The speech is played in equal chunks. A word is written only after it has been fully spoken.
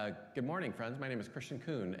Good morning, friends. My name is Christian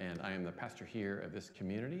Coon, and I am the pastor here of this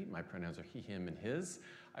community. My pronouns are he, him, and his.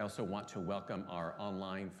 I also want to welcome our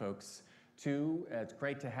online folks, too. It's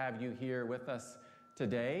great to have you here with us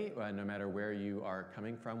today, no matter where you are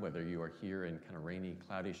coming from, whether you are here in kind of rainy,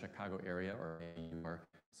 cloudy Chicago area or you are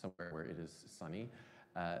somewhere where it is sunny.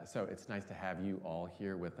 So it's nice to have you all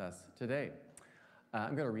here with us today.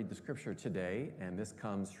 I'm going to read the scripture today, and this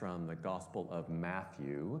comes from the Gospel of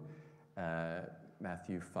Matthew,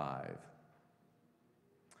 Matthew 5.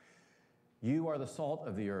 You are the salt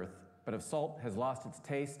of the earth, but if salt has lost its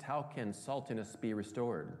taste, how can saltiness be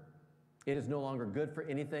restored? It is no longer good for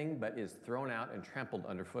anything, but is thrown out and trampled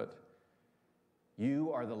underfoot.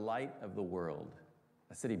 You are the light of the world.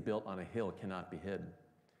 A city built on a hill cannot be hid.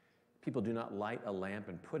 People do not light a lamp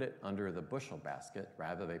and put it under the bushel basket.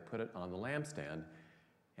 Rather, they put it on the lampstand,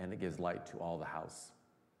 and it gives light to all the house.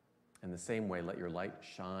 In the same way, let your light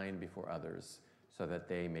shine before others, so that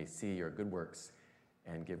they may see your good works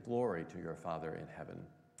and give glory to your Father in heaven.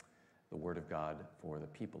 The word of God for the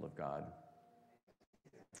people of God.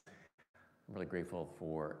 I'm really grateful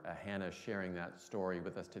for Hannah sharing that story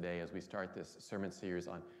with us today as we start this sermon series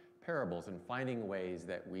on parables and finding ways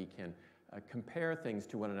that we can compare things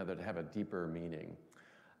to one another to have a deeper meaning.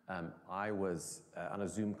 I was on a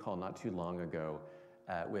Zoom call not too long ago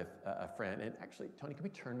with a friend, and actually, Tony, can we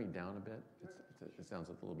turn me down a bit? It sounds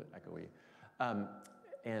a little bit echoey.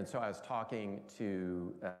 And so I was talking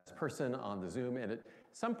to this person on the Zoom, and at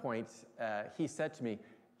some point, he said to me,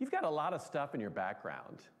 "You've got a lot of stuff in your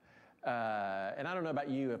background." And I don't know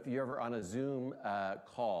about you, if you're ever on a Zoom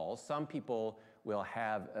call, some people will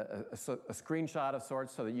have a screenshot of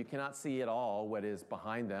sorts so that you cannot see at all what is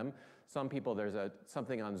behind them. Some people, there's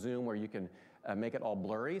something on Zoom where you can make it all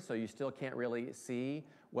blurry so you still can't really see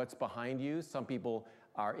what's behind you. Some people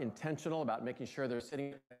are intentional about making sure they're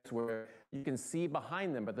sitting where you can see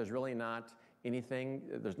behind them, but there's really not anything,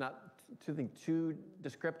 there's not too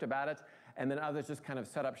descriptive about it. And then others just kind of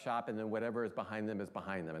set up shop, and then whatever is behind them is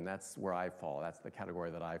behind them. And that's where I fall. That's the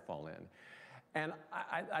category that I fall in. And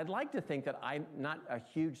I'd like to think that I'm not a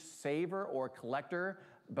huge saver or collector,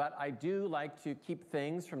 but I do like to keep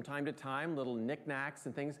things from time to time, little knickknacks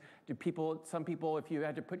and things. Some people, if you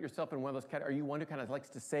had to put yourself in one of those categories, are you one who kind of likes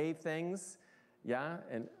to save things? Yeah?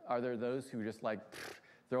 And are there those who just like,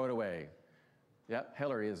 throw it away? Yep,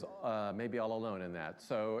 Hillary is maybe all alone in that.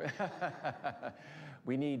 So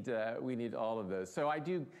we need all of those. So I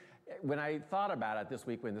do, when I thought about it this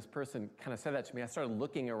week, when this person kind of said that to me, I started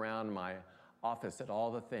looking around my office at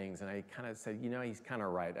all the things, and I kind of said, you know, he's kind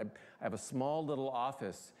of right. I have a small little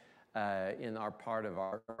office in our part of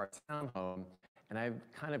our townhome, and I've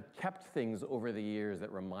kind of kept things over the years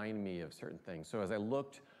that remind me of certain things. So as I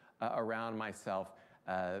looked around myself,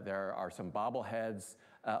 there are some bobbleheads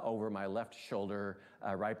over my left shoulder.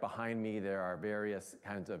 Right behind me, there are various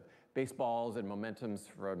kinds of baseballs and mementos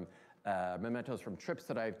from trips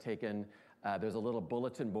that I've taken. There's a little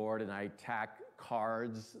bulletin board, and I tack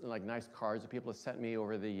cards, like nice cards that people have sent me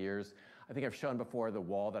over the years. I think I've shown before the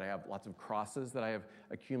wall that I have lots of crosses that I have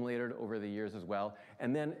accumulated over the years as well.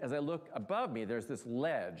 And then as I look above me, there's this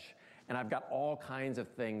ledge, and I've got all kinds of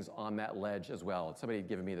things on that ledge as well. Somebody had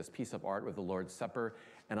given me this piece of art with the Lord's Supper,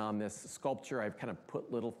 and on this sculpture, I've kind of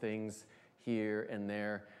put little things here and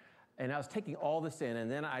there. And I was taking all this in, and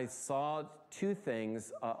then I saw two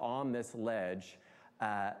things on this ledge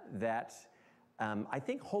that I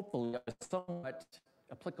think hopefully are somewhat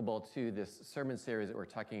applicable to this sermon series that we're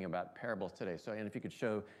talking about, parables today. So, and if you could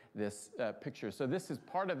show this picture. So this is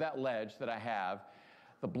part of that ledge that I have.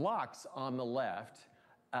 The blocks on the left,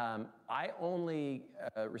 I only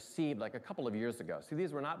received like a couple of years ago. So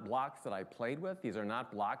these were not blocks that I played with. These are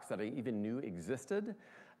not blocks that I even knew existed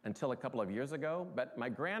until a couple of years ago. But my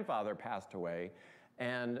grandfather passed away,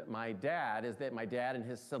 and my dad and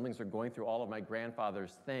his siblings are going through all of my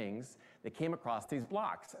grandfather's things. They came across these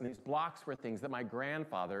blocks, and these blocks were things that my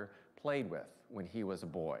grandfather played with when he was a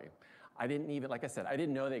boy. I didn't even, like I said, I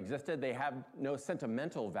didn't know they existed. They have no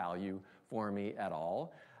sentimental value for me at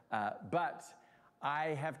all, but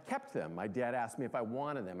I have kept them. My dad asked me if I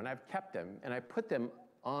wanted them, and I've kept them, and I put them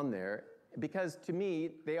on there because to me,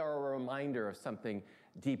 they are a reminder of something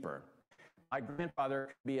deeper. My grandfather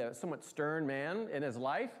could be a somewhat stern man in his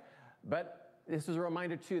life, but this is a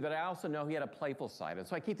reminder, too, that I also know he had a playful side. And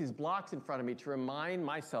so I keep these blocks in front of me to remind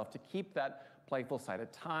myself to keep that playful side.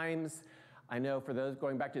 At times, I know for those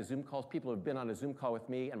going back to Zoom calls, people who have been on a Zoom call with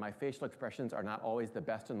me, and my facial expressions are not always the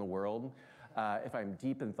best in the world. If I'm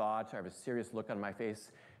deep in thought, I have a serious look on my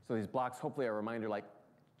face. So these blocks hopefully are a reminder, like,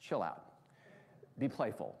 chill out. Be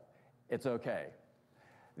playful. It's okay.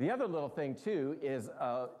 The other little thing, too, is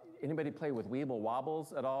anybody play with Weeble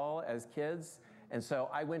Wobbles at all as kids? And so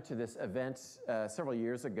I went to this event several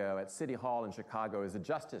years ago at City Hall in Chicago. It was a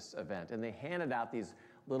justice event, and they handed out these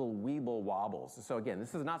little Weeble Wobbles. So again,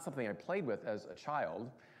 this is not something I played with as a child,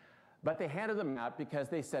 but they handed them out because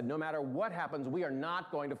they said, no matter what happens, we are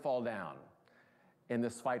not going to fall down in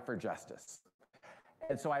this fight for justice.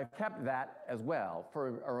 And so I've kept that as well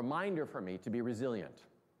for a reminder for me to be resilient.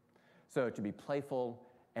 So to be playful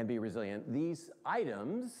and be resilient. These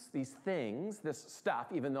items, these things, this stuff,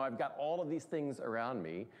 even though I've got all of these things around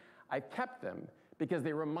me, I've kept them because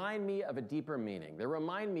they remind me of a deeper meaning. They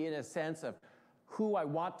remind me in a sense of who I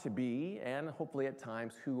want to be and hopefully at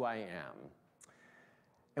times who I am.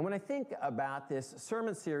 And when I think about this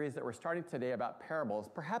sermon series that we're starting today about parables,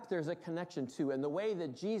 perhaps there's a connection to in the way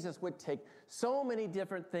that Jesus would take so many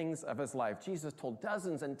different things of his life. Jesus told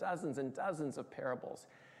dozens and dozens and dozens of parables.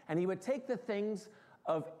 And he would take the things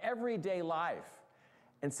of everyday life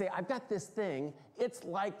and say, I've got this thing, it's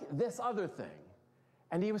like this other thing.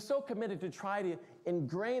 And he was so committed to try to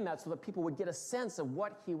ingrain that so that people would get a sense of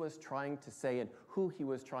what he was trying to say and who he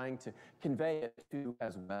was trying to convey it to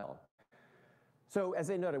as well. So as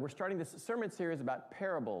I noted, we're starting this sermon series about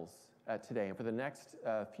parables today. And for the next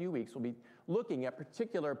few weeks, we'll be looking at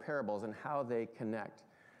particular parables and how they connect.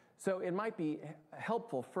 So it might be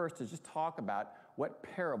helpful first to just talk about what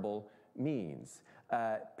parable means.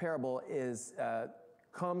 Parable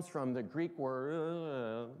comes from the Greek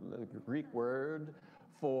word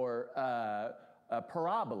for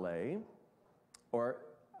parabole, or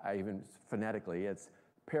even phonetically, it's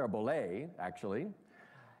parabole, actually.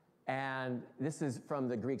 And this is from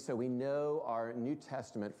the Greek, so we know our New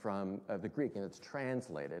Testament from the Greek, and it's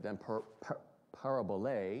translated. And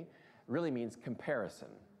parabole really means comparison.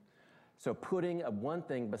 So putting one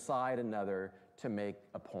thing beside another to make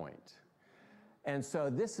a point. And so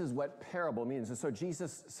this is what parable means. And so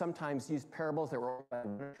Jesus sometimes used parables that were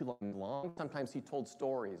too long. Sometimes he told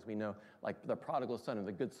stories. We know, like the prodigal son and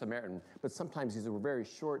the good Samaritan. But sometimes these were very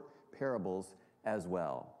short parables as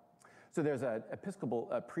well. So there's an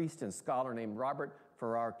Episcopal priest and scholar named Robert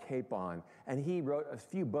Farrar Capon, and he wrote a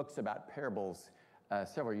few books about parables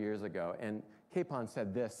several years ago. And Capon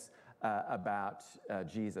said this about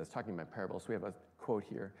Jesus, talking about parables. We have a quote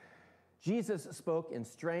here. Jesus spoke in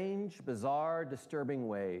strange, bizarre, disturbing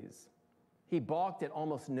ways. He balked at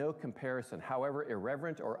almost no comparison, however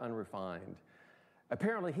irreverent or unrefined.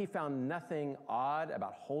 Apparently, he found nothing odd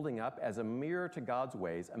about holding up as a mirror to God's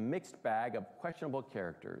ways a mixed bag of questionable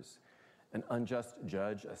characters, an unjust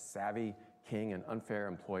judge, a savvy king, an unfair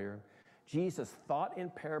employer. Jesus thought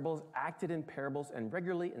in parables, acted in parables, and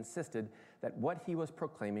regularly insisted that what he was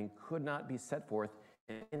proclaiming could not be set forth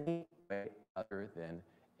in any way other than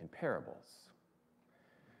in parables.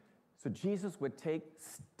 So Jesus would take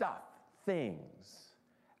stuff, things,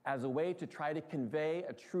 as a way to try to convey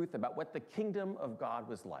a truth about what the kingdom of God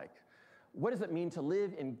was like. What does it mean to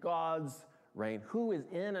live in God's reign? Who is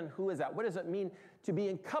in and who is out? What does it mean to be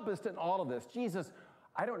encompassed in all of this? Jesus,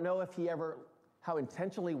 I don't know if he ever, how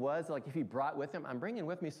intentionally was, like if he brought with him, I'm bringing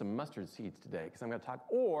with me some mustard seeds today because I'm going to talk,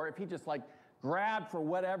 or if he just like grabbed for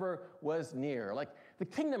whatever was near. Like the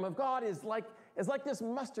kingdom of God is like this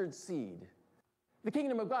mustard seed. The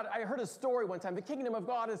kingdom of God, I heard a story one time, the kingdom of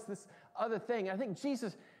God is this other thing. I think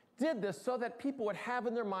Jesus did this so that people would have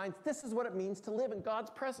in their minds, this is what it means to live in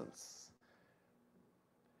God's presence.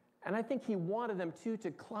 And I think he wanted them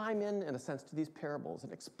to climb in a sense, to these parables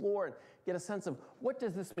and explore and get a sense of what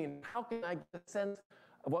does this mean? How can I get a sense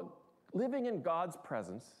of what living in God's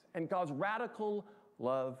presence and God's radical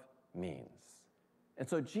love means? And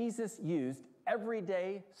so Jesus used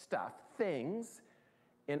everyday stuff, things,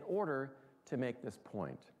 in order to make this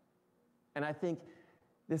point. And I think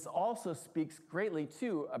this also speaks greatly,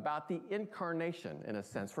 too, about the incarnation, in a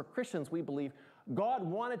sense. For Christians, we believe God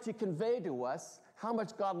wanted to convey to us how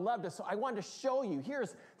much God loved us. So I wanted to show you,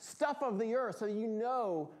 here's stuff of the earth so you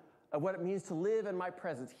know of what it means to live in my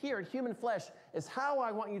presence. Here in human flesh is how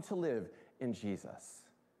I want you to live in Jesus.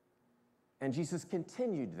 And Jesus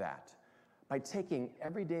continued that by taking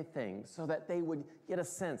everyday things so that they would get a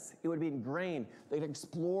sense, it would be ingrained, they'd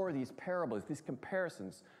explore these parables, these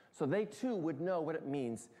comparisons, so they too would know what it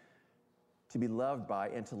means to be loved by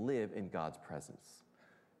and to live in God's presence.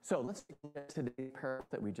 So let's look at today's parable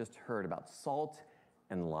that we just heard about salt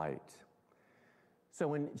and light. So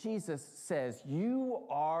when Jesus says, you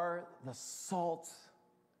are the salt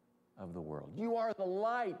of the world, you are the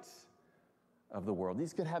light of the world.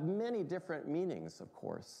 These could have many different meanings, of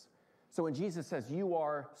course. So when Jesus says, you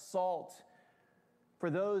are salt, for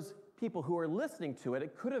those people who are listening to it,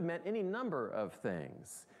 it could have meant any number of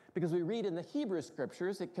things. Because we read in the Hebrew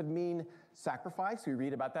scriptures, it could mean sacrifice. We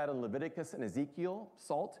read about that in Leviticus and Ezekiel,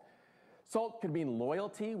 salt. Salt could mean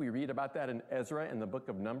loyalty. We read about that in Ezra and the book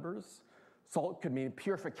of Numbers. Salt could mean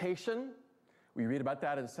purification. We read about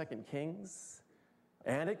that in 2 Kings.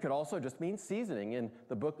 And it could also just mean seasoning in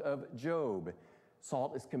the book of Job.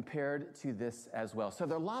 Salt is compared to this as well. So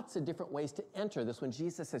there are lots of different ways to enter this when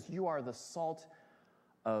Jesus says, you are the salt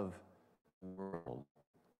of the world.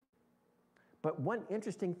 But one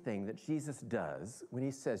interesting thing that Jesus does when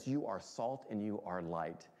he says, you are salt and you are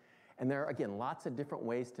light. And there are, again, lots of different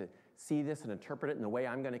ways to see this and interpret it, and the way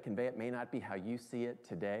I'm going to convey it may not be how you see it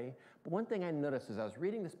today. But one thing I noticed as I was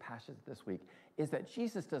reading this passage this week is that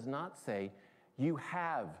Jesus does not say, you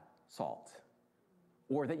have salt,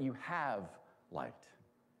 or that you have light.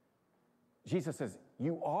 Jesus says,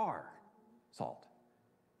 you are salt.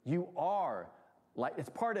 You are light. It's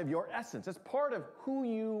part of your essence. It's part of who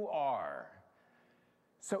you are.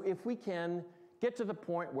 So if we can get to the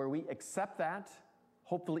point where we accept that,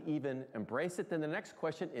 hopefully even embrace it, then the next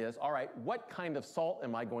question is, all right, what kind of salt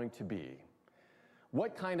am I going to be?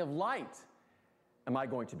 What kind of light am I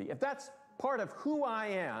going to be? If that's part of who I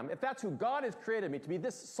am, if that's who God has created me to be,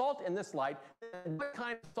 this salt and this light, then what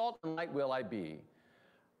kind of salt and light will I be?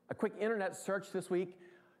 A quick internet search this week,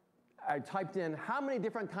 I typed in, how many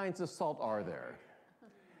different kinds of salt are there?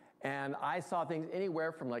 And I saw things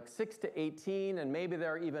anywhere from like 6 to 18, and maybe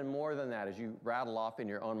there are even more than that as you rattle off in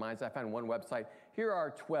your own minds. I found one website. Here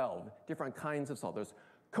are 12 different kinds of salt. There's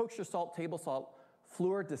kosher salt, table salt,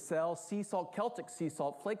 fleur de sel, sea salt, Celtic sea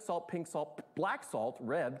salt, flake salt, pink salt, black salt,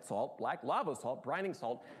 red salt, black lava salt, brining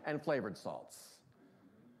salt, and flavored salts.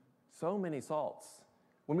 So many salts.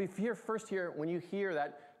 When you hear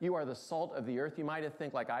that you are the salt of the earth, you might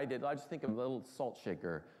think like I did. I just think of a little salt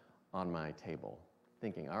shaker on my table,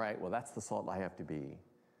 thinking, all right, well, that's the salt I have to be.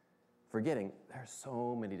 Forgetting there are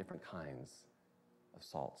so many different kinds of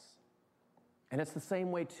salts. And it's the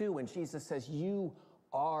same way, too, when Jesus says, you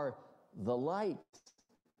are the light.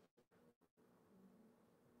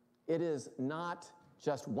 It is not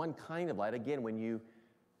just one kind of light. Again, when you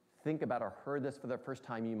think about or heard this for the first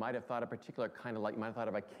time, you might have thought a particular kind of light. You might have thought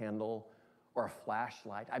of a candle or a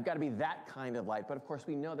flashlight. I've got to be that kind of light. But of course,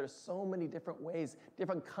 we know there's so many different ways,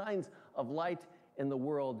 different kinds of light in the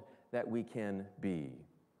world that we can be.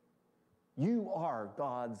 You are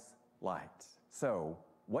God's light. So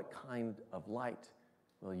what kind of light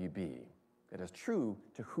will you be that is true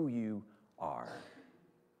to who you are?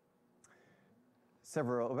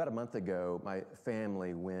 About a month ago, my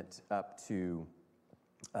family went up to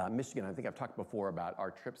Michigan. I think I've talked before about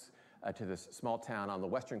our trips to this small town on the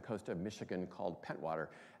western coast of Michigan called Pentwater.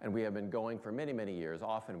 And we have been going for many, many years.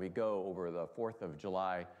 Often we go over the 4th of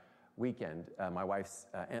July weekend. My wife's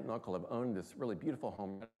aunt and uncle have owned this really beautiful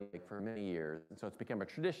home for many years. And so it's become a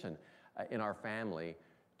tradition in our family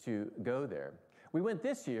to go there. We went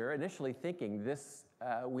this year initially thinking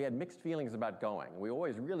we had mixed feelings about going. We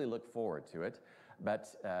always really look forward to it. But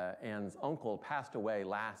Anne's uncle passed away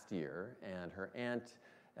last year, and her aunt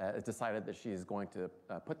decided that she's going to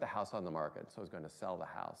put the house on the market, so is going to sell the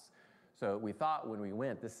house. So we thought when we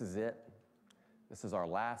went, this is it. This is our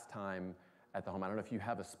last time at the home. I don't know if you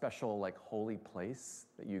have a special, like, holy place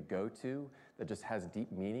that you go to that just has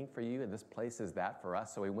deep meaning for you, and this place is that for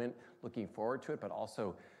us. So we went looking forward to it, but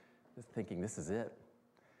also thinking this is it.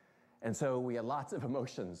 And so we had lots of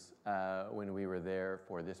emotions when we were there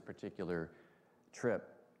for this particular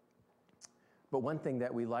trip. But one thing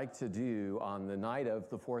that we like to do on the night of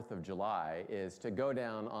the 4th of July is to go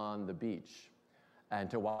down on the beach and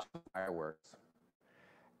to watch the fireworks.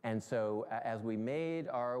 And so as we made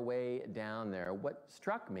our way down there, what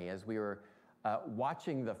struck me as we were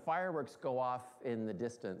watching the fireworks go off in the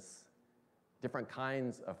distance, different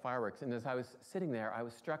kinds of fireworks, and as I was sitting there, I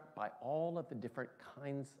was struck by all of the different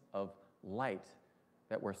kinds of light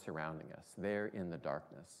that were surrounding us there in the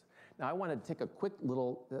darkness. Now, I want to take a quick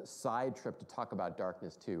little side trip to talk about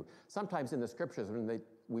darkness, too. Sometimes in the scriptures, when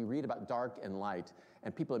we read about dark and light,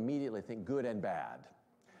 and people immediately think good and bad.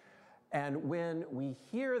 And when we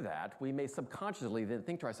hear that, we may subconsciously then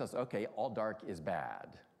think to ourselves, okay, all dark is bad.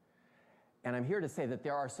 And I'm here to say that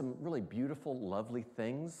there are some really beautiful, lovely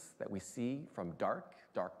things that we see from dark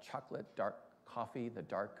chocolate, dark coffee, the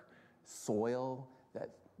dark soil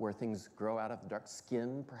where things grow out of, the dark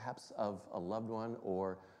skin, perhaps, of a loved one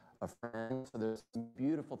or a friend. So there's some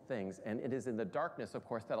beautiful things, and it is in the darkness, of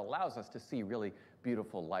course, that allows us to see really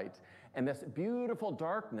beautiful light. And this beautiful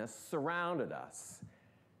darkness surrounded us,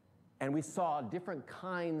 and we saw different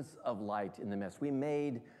kinds of light in the mist. We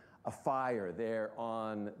made a fire there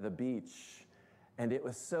on the beach, and it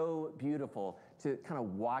was so beautiful to kind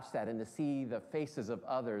of watch that and to see the faces of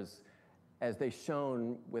others as they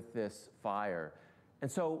shone with this fire.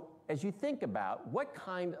 And so as you think about what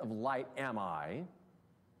kind of light am I,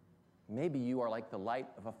 maybe you are like the light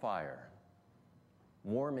of a fire,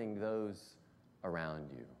 warming those around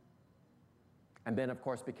you. And then, of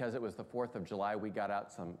course, because it was the 4th of July, we got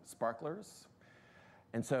out some sparklers.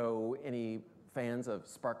 And so any fans of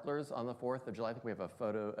sparklers on the 4th of July? I think we have a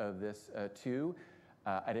photo of this too.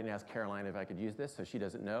 I didn't ask Caroline if I could use this, so she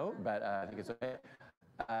doesn't know, but I think it's okay.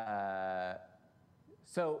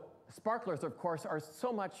 So sparklers, of course, are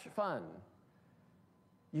so much fun.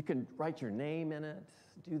 You can write your name in it,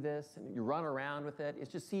 do this, and you run around with it.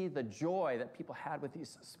 It's just see the joy that people had with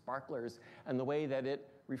these sparklers and the way that it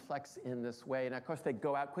reflects in this way. And of course, they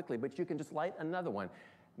go out quickly, but you can just light another one.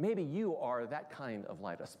 Maybe you are that kind of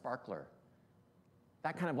light, a sparkler.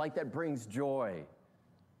 That kind of light that brings joy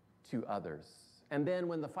to others. And then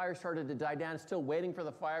when the fire started to die down, still waiting for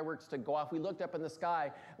the fireworks to go off, we looked up in the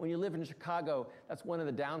sky. When you live in Chicago, that's one of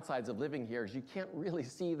the downsides of living here, is you can't really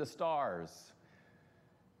see the stars.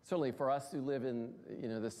 Certainly for us who live in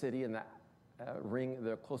the city and that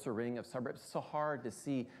the closer ring of suburbs, it's so hard to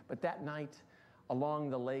see. But that night along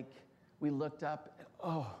the lake, we looked up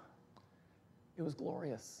and it was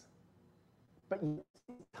glorious. But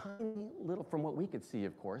tiny little, from what we could see,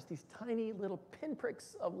 of course, these tiny little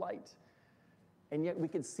pinpricks of light. And yet we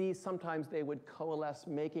could see sometimes they would coalesce,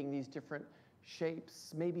 making these different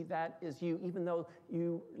shapes. Maybe that is you, even though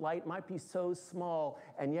light might be so small,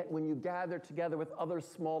 and yet when you gather together with other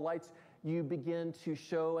small lights, you begin to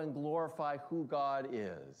show and glorify who God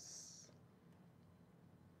is.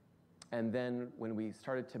 And then when we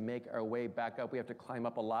started to make our way back up, we have to climb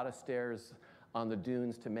up a lot of stairs on the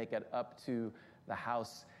dunes to make it up to the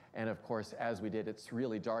house. And of course, as we did, it's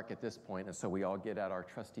really dark at this point, and so we all get out our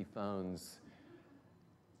trusty phones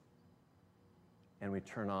and we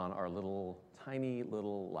turn on our tiny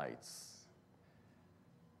little lights.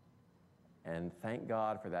 And thank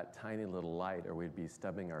God for that tiny little light, or we'd be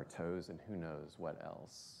stubbing our toes and who knows what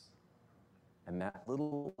else. And that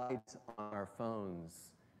little light on our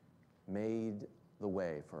phones made the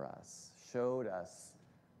way for us, showed us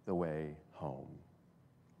the way home.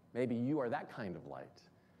 Maybe you are that kind of light,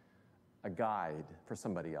 a guide for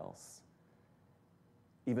somebody else.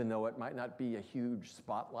 Even though it might not be a huge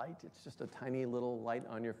spotlight, it's just a tiny little light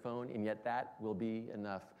on your phone, and yet that will be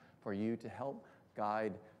enough for you to help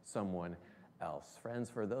guide someone else.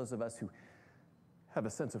 Friends, for those of us who have a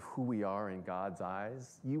sense of who we are in God's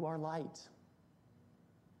eyes, you are light.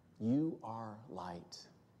 You are light.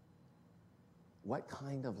 What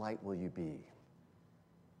kind of light will you be?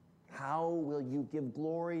 How will you give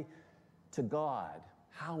glory to God?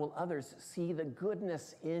 How will others see the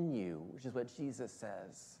goodness in you, which is what Jesus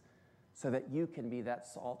says, so that you can be that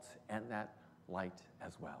salt and that light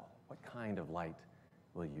as well? What kind of light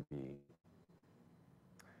will you be?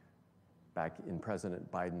 Back in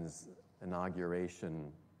President Biden's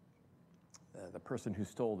inauguration, the person who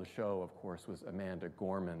stole the show, of course, was Amanda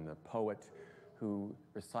Gorman, the poet who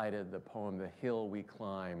recited the poem, "The Hill We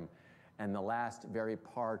Climb." And the last very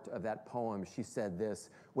part of that poem, she said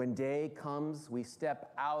this: "When day comes, we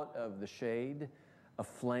step out of the shade,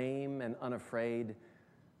 aflame and unafraid.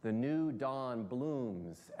 The new dawn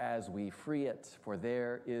blooms as we free it, for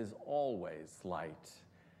there is always light."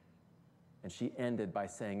 And she ended by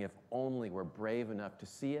saying, if only we're brave enough to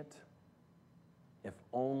see it, if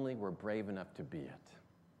only we're brave enough to be it,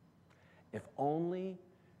 if only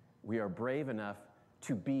we are brave enough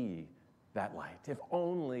to be that light. If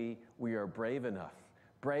only we are brave enough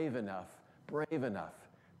to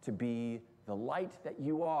be the light that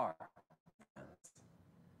you are.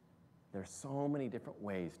 There's so many different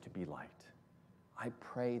ways to be light. I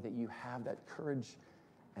pray that you have that courage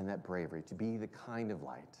and that bravery to be the kind of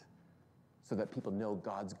light so that people know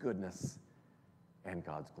God's goodness and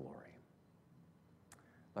God's glory.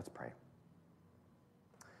 Let's pray.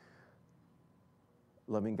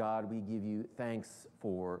 Loving God, we give you thanks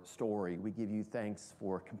for story. We give you thanks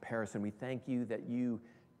for comparison. We thank you that you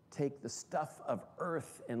take the stuff of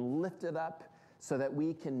earth and lift it up so that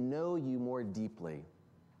we can know you more deeply.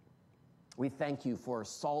 We thank you for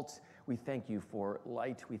salt. We thank you for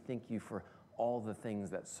light. We thank you for all the things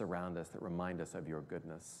that surround us, that remind us of your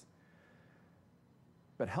goodness.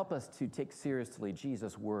 But help us to take seriously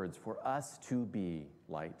Jesus' words for us to be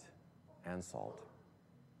light and salt.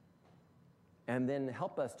 And then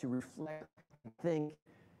help us to reflect, think,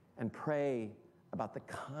 and pray about the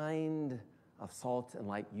kind of salt and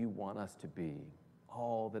light you want us to be,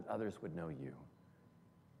 all that others would know you.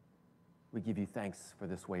 We give you thanks for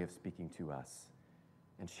this way of speaking to us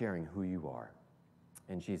and sharing who you are.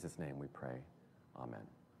 In Jesus' name we pray.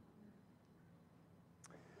 Amen.